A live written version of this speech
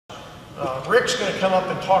Rick's going to come up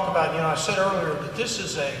and talk about, I said earlier that this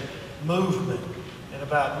is a movement and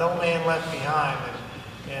about no man left behind.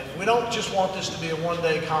 And we don't just want this to be a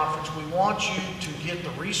one-day conference. We want you to get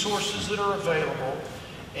the resources that are available.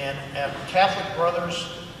 And at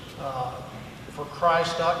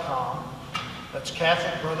CatholicBrothersForChrist.com, that's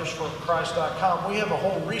CatholicBrothersForChrist.com, we have a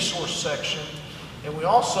whole resource section. And we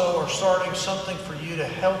also are starting something for you to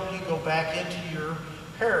help you go back into your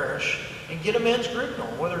parish and get a men's group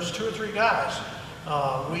going, whether it's 2 or 3 guys.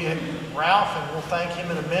 We have Ralph, and we'll thank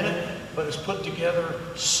him in a minute, but has put together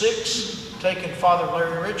 6, taken Father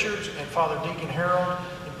Larry Richards and Father Deacon Harold,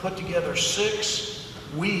 and put together 6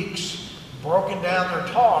 weeks, broken down their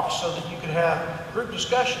talks so that you could have group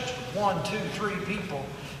discussions with 1, 2, 3 people,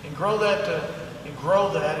 and grow that and grow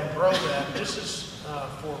that. This is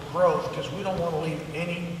for growth, because we don't want to leave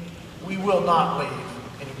we will not leave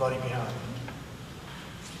anybody behind.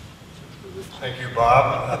 Thank you,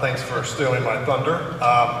 Bob. Thanks for stealing my thunder.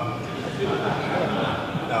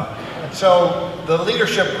 No. So the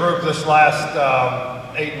leadership group this last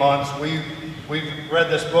 8 months, we've read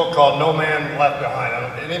this book called No Man Left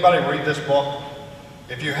Behind. Anybody read this book?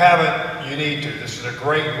 If you haven't, you need to. This is a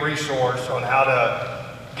great resource on how to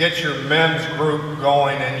get your men's group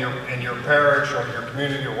going in your parish or your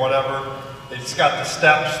community or whatever. It's got the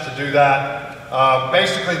steps to do that.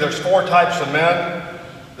 Basically, there's 4 types of men.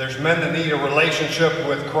 There's men that need a relationship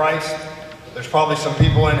with Christ. There's probably some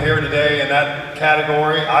people in here today in that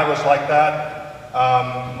category. I was like that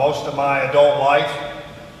most of my adult life.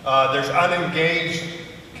 There's unengaged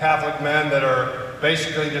Catholic men that are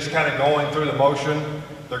basically just kind of going through the motion.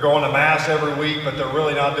 They're going to Mass every week, but they're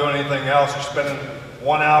really not doing anything else. They're spending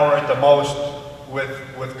 1 hour at the most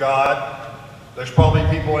with God. There's probably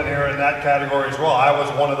people in here in that category as well. I was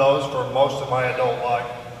one of those for most of my adult life.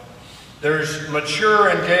 There's mature,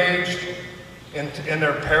 engaged in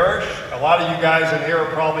their parish. A lot of you guys in here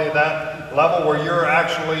are probably at that level where you're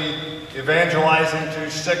actually evangelizing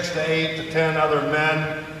to 6 to 8 to 10 other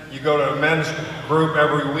men. You go to a men's group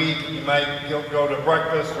every week. You might go to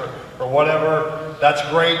breakfast or whatever. That's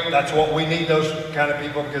great. That's what we need, those kind of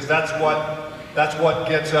people, because that's what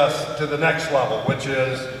gets us to the next level, which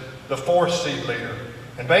is the 4th seed leader.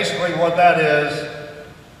 And basically what that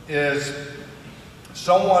is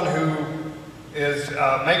someone who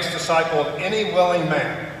makes disciple of any willing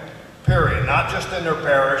man, period. Not just in their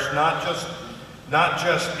parish, not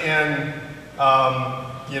just in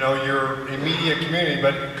your immediate community,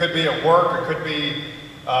 but it could be at work, it could be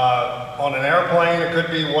on an airplane, it could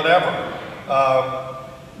be whatever.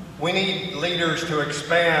 We need leaders to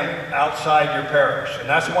expand outside your parish, and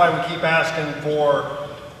that's why we keep asking for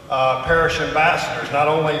parish ambassadors, not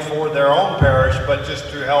only for their own parish, but just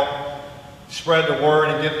to help spread the word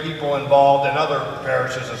and get people involved in other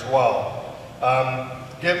parishes as well.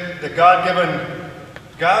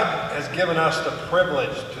 God has given us the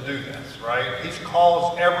privilege to do this, right? He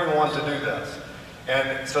calls everyone to do this.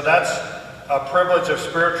 And so that's a privilege of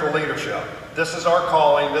spiritual leadership. This is our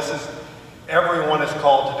calling. Everyone is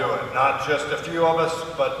called to do it. Not just a few of us,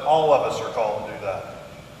 but all of us are called to do that.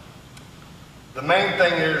 The main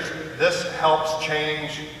thing is this helps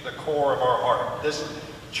change the core of our heart. This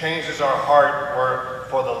changes our heart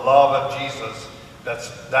for the love of Jesus. That's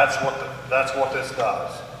what this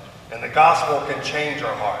does. And the gospel can change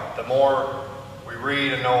our heart. The more we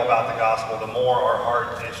read and know about the gospel, the more our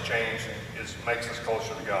heart is changed and makes us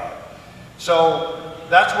closer to God. So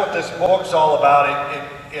that's what this book's all about.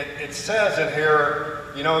 It says in here,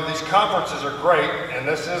 these conferences are great, and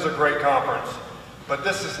this is a great conference, but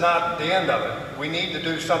this is not the end of it. We need to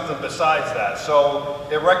do something besides that. So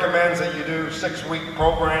it recommends that you do 6-week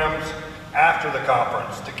programs after the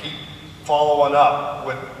conference to keep following up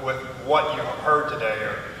with what you heard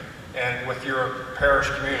today and with your parish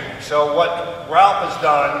community. So what Ralph has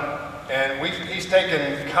done, and he's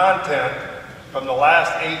taken content from the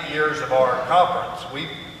last 8 years of our conference. We've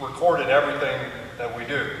recorded everything that we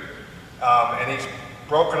do. And he's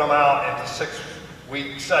broken them out into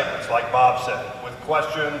 6-week segments, like Bob said, with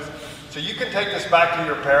questions. So you can take this back to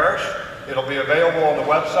your parish. It'll be available on the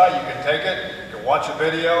website. You can take it, you can watch a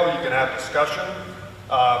video, you can have discussion.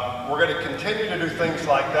 We're going to continue to do things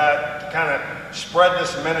like that to kind of spread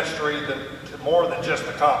this ministry to more than just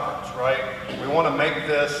the conference, right? We want to make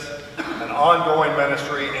this an ongoing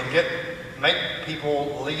ministry and make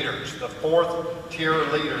people leaders, the 4th tier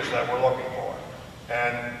leaders that we're looking for.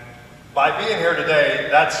 And by being here today,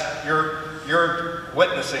 you're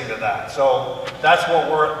witnessing to that. So that's what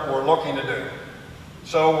we're looking to do.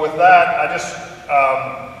 So with that,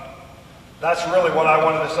 that's really what I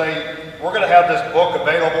wanted to say. We're going to have this book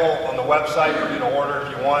available on the website for you to order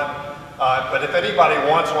if you want. But if anybody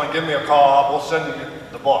wants one, give me a call. We'll send you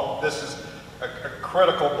the book. This is a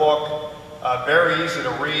critical book, very easy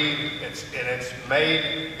to read. It's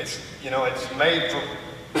made for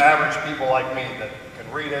average people like me that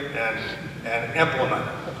can read it and implement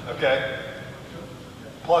it. Okay.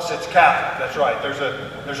 Plus, it's Catholic. That's right.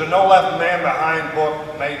 There's a No Left Man Behind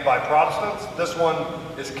book made by Protestants. This one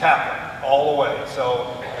is Catholic all the way.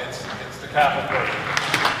 So it's the Catholic version.